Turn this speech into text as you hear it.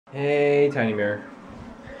Hey, tiny mirror.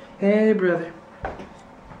 Hey, brother. I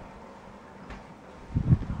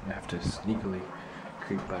have to sneakily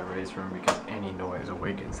creep by Ray's room because any noise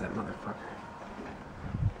awakens that motherfucker.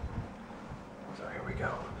 So here we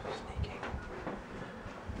go.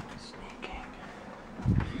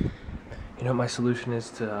 Sneaking. You know what my solution is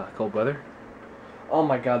to cold weather? Oh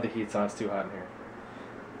my god, the heat's on. It's too hot in here.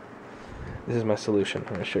 This is my solution. I'm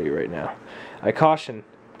going to show you right now. I caution,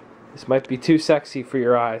 this might be too sexy for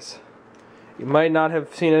your eyes. You might not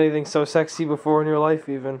have seen anything so sexy before in your life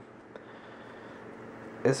even.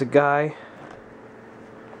 It's a guy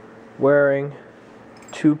wearing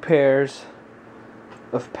 2 pairs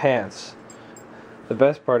of pants. The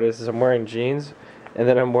best part is I'm wearing jeans, and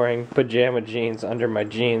then I'm wearing pajama jeans under my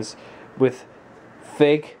jeans with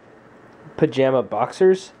fake pajama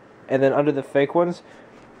boxers, and then under the fake ones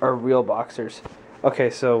are real boxers. Okay,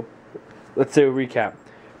 so let's do a recap.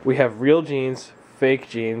 We have real jeans, fake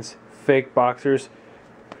boxers,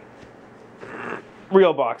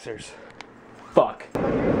 real boxers. Fuck.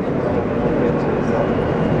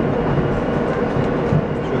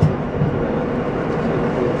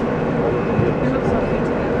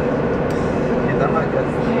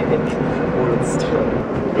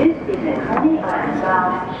 This is a Honey Island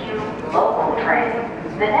bound Q local train.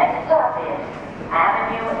 The next stop is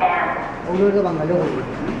Avenue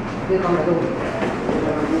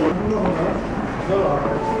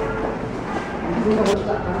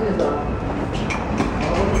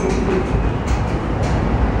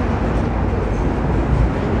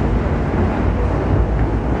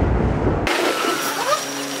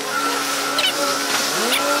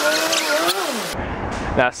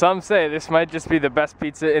Now some say this might just be the best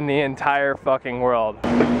pizza in the entire fucking world.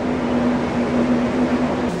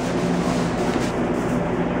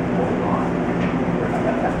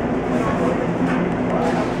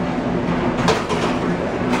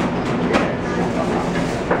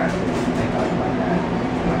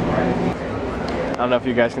 I don't know if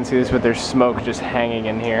you guys can see this, but there's smoke just hanging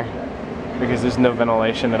in here because there's no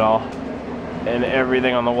ventilation at all. And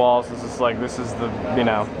everything on the walls is just like, this is the, you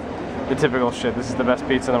know, the typical shit. This is the best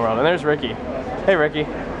pizza in the world. And there's Ricky. Hey, Ricky.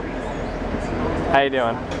 How you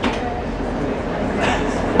doing?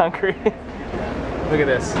 Hungry? Look at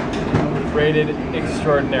this. Rated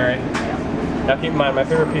extraordinary. Now keep in mind, my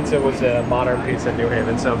favorite pizza was a modern pizza in New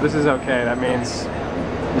Haven. So if this is okay, that means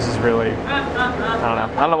this is really,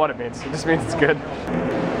 I don't know what it means. It just means it's good.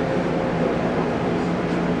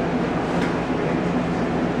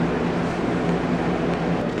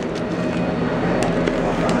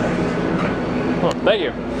 Oh, thank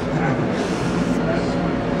you.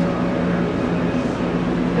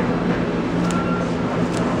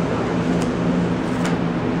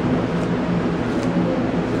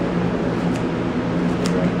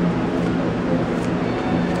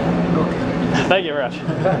 Thank you very much.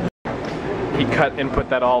 He cut and put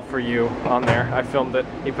that all for you on there. I filmed it.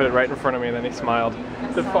 He put it right in front of me, and then he smiled.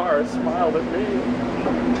 The Fara smiled at me.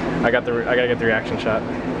 I gotta get the reaction shot.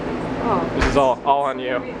 Oh, this is all on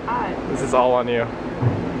you. This is all on you.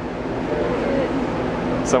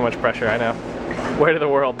 So much pressure, I know. Way to the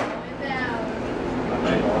world.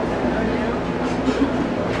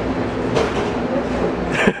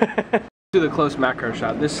 Do the close macro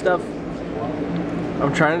shot. This stuff,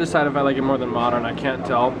 I'm trying to decide if I like it more than modern. I can't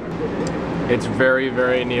tell. It's very,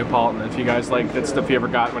 very Neapolitan. If you guys like that stuff you ever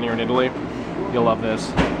got when you were in Italy, you'll love this.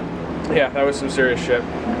 Yeah, that was some serious shit.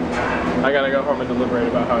 I gotta go home and deliberate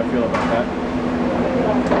about how I feel about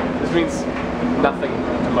that. This means nothing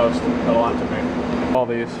to most, but a lot to me. All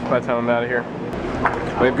these by the time I'm out of here.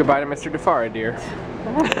 Wave goodbye to Mr. DeFara, dear.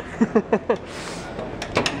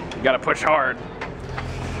 You gotta push hard.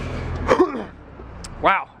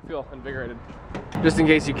 Wow, I feel invigorated. Just in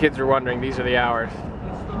case you kids are wondering, these are the hours.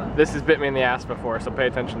 This has bit me in the ass before, so pay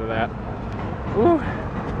attention to that. Woo.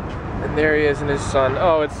 And there he is in his sun.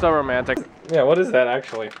 Oh, it's so romantic. Yeah, what is that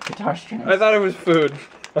actually? Guitar strings. I thought it was food.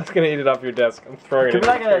 I was gonna eat it off your desk. I'm throwing it.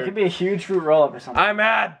 It could be a huge fruit roll up or something. I'm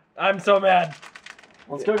mad. I'm so mad.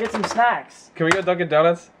 Let's go get some snacks. Can we go Dunkin'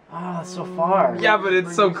 Donuts? Oh, that's so far. Yeah, but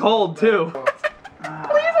it's so cold too. Please, I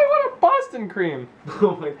want a Boston cream.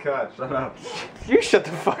 Oh my god, shut up. You shut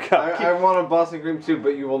the fuck up. I want a Boston cream too,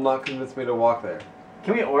 but you will not convince me to walk there.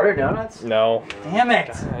 Can we order donuts? No. Damn it!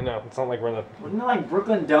 I know. It's not like we're in the... Wasn't it like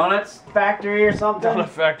Brooklyn Donuts factory or something? Donut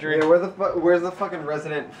factory. Yeah, where's the fucking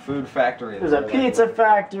resident food factory? There's a pizza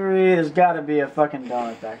factory. There's got to be a fucking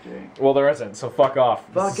donut factory. Well, there isn't, so fuck off.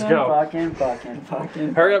 Let's go.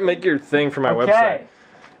 Fucking. Hurry up and make your thing for my website.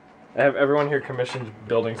 I have everyone here commissioned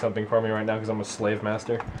building something for me right now because I'm a slave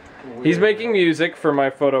master. Weird. He's making music for my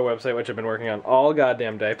photo website, which I've been working on all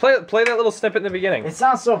goddamn day. Play that little snippet in the beginning. It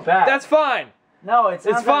sounds so bad. That's fine. No, it's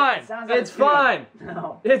fine. It's fine.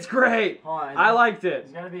 No. It's great. Hold on, I liked it.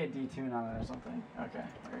 There's gotta be a detune on it or something. Okay,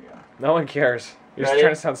 there we go. No one cares. You're Ready? just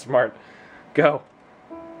trying to sound smart. Go.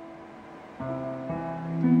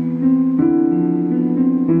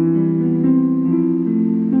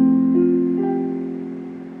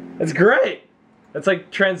 It's great. It's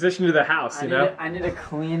like transition to the house, you know? I need to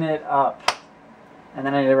clean it up. And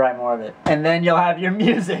then I need to write more of it. And then you'll have your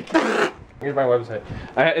music. Here's my website.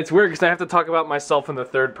 It's weird because I have to talk about myself in the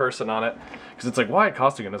third person on it. Because it's like, Wyatt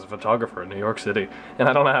Costigan is a photographer in New York City. And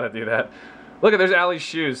I don't know how to do that. Look, there's Allie's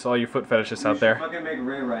shoes, all you foot fetishists out there. Fucking make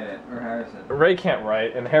Ray write it, or Harrison. Ray can't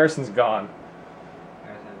write, and Harrison's gone.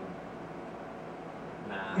 Harrison.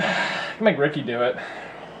 I Nah. can make Ricky do it.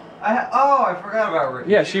 I forgot about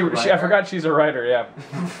Ricky. Yeah, I forgot she's a writer, yeah.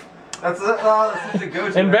 that's such a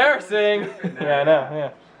go-to. Embarrassing! Yeah, I know,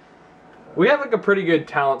 yeah. We have like a pretty good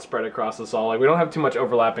talent spread across us all. Like, we don't have too much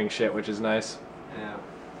overlapping shit, which is nice. Yeah.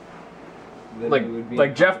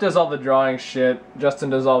 Like Jeff does all the drawing shit,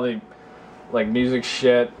 Justin does all the like music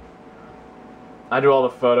shit, I do all the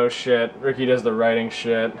photo shit, Ricky does the writing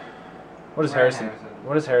shit. What is Harrison?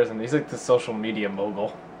 What is Harrison? He's like the social media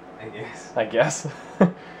mogul. I guess.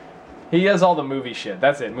 He does all the movie shit.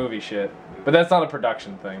 That's it, movie shit. But that's not a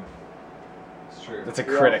production thing. It's true. It's a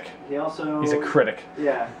critic. He also... He's a critic.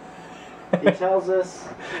 Yeah. He tells us...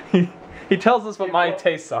 He tells us what my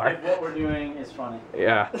tastes are. If what we're doing is funny.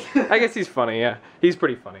 Yeah. I guess he's funny, yeah. He's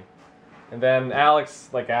pretty funny. And then Alex,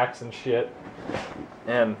 like, acts and shit.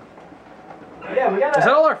 And... Yeah, we gotta... Is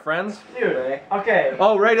that all our friends? Dude, okay.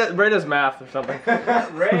 Oh, Ray does math or something.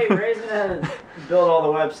 Ray's gonna build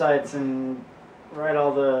all the websites and write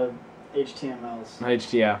all the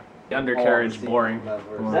HTMLs. Yeah. Undercarriage, boring.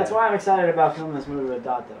 That's why I'm excited about filming this movie with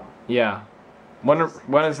Dot, though. Yeah. When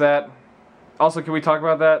is that? Also, can we talk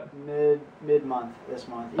about that? Mid-month, this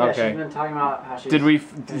month. Yeah, Okay. she's been talking about how she's...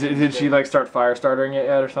 Did she like start fire starting it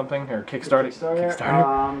yet or something? Or Kickstarter?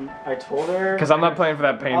 I told her... Because I'm not playing for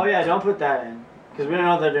that pain. Oh yeah, don't put that in. Because we don't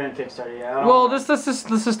know if they're doing Kickstarter yet. Well, let's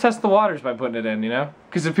just test the waters by putting it in, you know?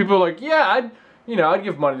 Because if people are like, yeah, I'd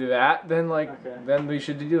give money to that, then then we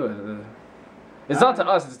should do it. It's not to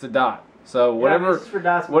us, it's to Dot. So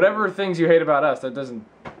whatever things you hate about us, that doesn't...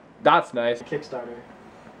 Dot's nice. Kickstarter.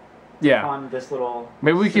 Yeah. On this little...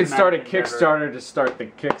 Maybe we could start a Kickstarter to start the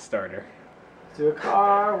Kickstarter. Do a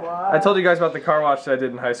car wash. I told you guys about the car wash that I did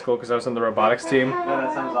in high school because I was in the robotics team. Yeah,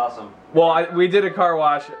 that sounds awesome. Well, we did a car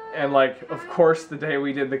wash, and like, of course, the day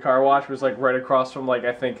we did the car wash was like right across from like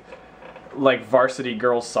I think, like varsity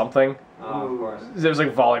girls something. Oh, of course. It was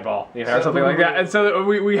like volleyball, you know, or something like that. And so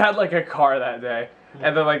we had like a car that day,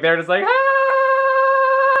 and then like they're just like.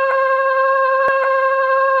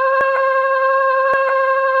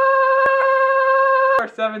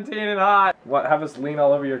 17 and hot. What? Have us lean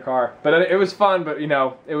all over your car. But it was fun. But you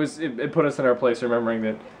know, it put us in our place, remembering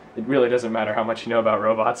that it really doesn't matter how much you know about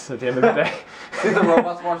robots at the end of the day. Did the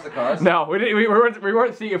robots wash the cars? No, we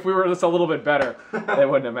weren't seeing if we were just a little bit better, it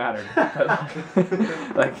wouldn't have mattered.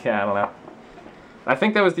 Like yeah, I don't know. I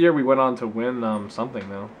think that was the year we went on to win something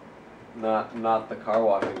though. Not the car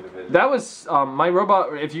washing division. That was my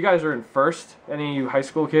robot. If you guys are in first, any of you high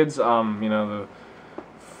school kids, you know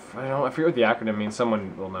I forget what the acronym means.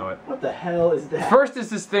 Someone will know it. What the hell is that? First is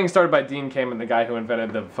this thing started by Dean Kamen, the guy who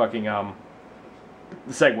invented the fucking the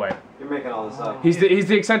Segway. You're making all this up. He's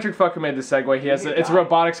the eccentric fuck who made the Segway. He has it's a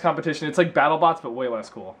robotics competition. It's like BattleBots but way less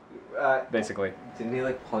cool. Basically. Didn't he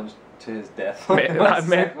like plunge to his death? I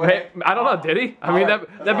don't know. Did he? I mean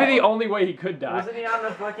that'd be the only way he could die. Wasn't he on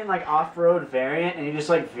the fucking like off-road variant and he just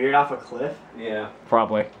like veered off a cliff? Yeah.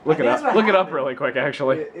 Probably. Look it up. Look it up really quick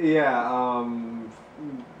actually. Yeah.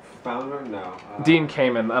 Founder? No. Dean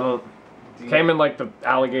Kamen. Kamen like the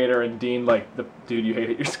alligator and Dean like the dude you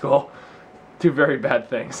hate at your school. Two very bad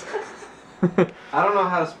things. I don't know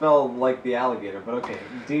how to spell like the alligator, but okay.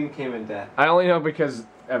 Dean came in death. I only know because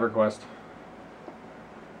EverQuest.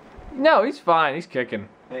 No, he's fine. He's kicking.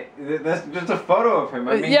 Hey, that's just a photo of him.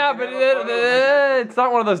 I mean, yeah, but it's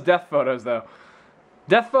not one of those death photos though.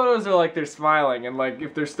 Death photos are like they're smiling and like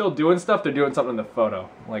if they're still doing stuff, they're doing something in the photo.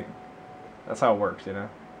 Like that's how it works, you know.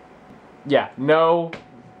 Yeah, no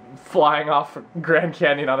flying off Grand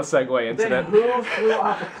Canyon on a Segway incident. Then who flew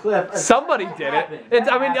off a cliff? Somebody did it.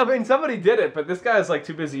 I mean, somebody did it, but this guy's like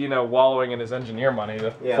too busy, you know, wallowing in his engineer money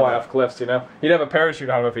to fly off cliffs, you know. He'd have a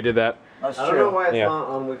parachute on him if he did that. That's I don't know why it's not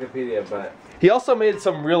on Wikipedia, but he also made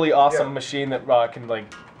some really awesome machine that can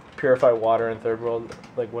like purify water in third world,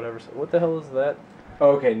 like whatever. What the hell is that?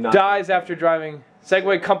 Okay, not Dies after driving.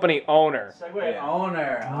 Segway company owner. Segway Yeah.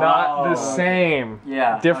 owner. Not the Oh, same.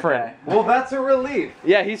 Yeah. Different. okay. Well, that's a relief.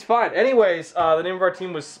 Yeah, he's fine. Anyways, the name of our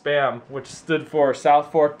team was SPAM, which stood for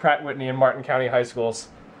South Fork, Pratt Whitney, and Martin County High Schools.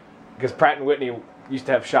 Because Pratt and Whitney used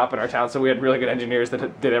to have shop in our town, so we had really good engineers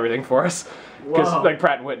that did everything for us. Because Whoa. like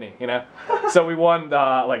Pratt and Whitney, you know. So we won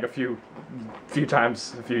like a few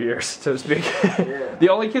times, a few years, so to speak. Yeah. The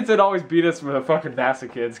only kids that always beat us were the fucking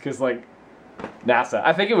NASA kids, because like NASA.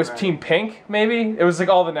 I think it was Right. Team Pink, maybe. It was like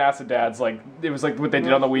all the NASA dads. Like it was like what they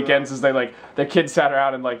did on the weekends is they like their kids sat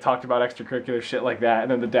around and like talked about extracurricular shit like that,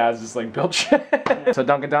 and then the dads just like built shit. So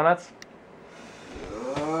Dunkin' Donuts.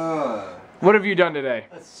 What have you done today?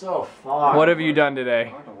 That's so far. What have you done today?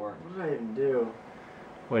 Hard to work. What did I even do?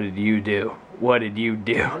 What did you do? What did you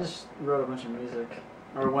do? I just wrote a bunch of music.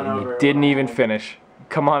 Or went And over. you didn't what I even had. finish.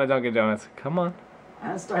 Come on to Dunkin' Donuts. Come on. I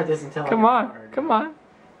didn't start this until Come like on. an hour ago. Come on.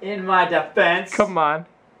 In my defense. Come on.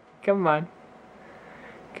 Come on.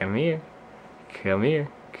 Come here. Come here.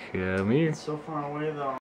 Come here. It's so far away though.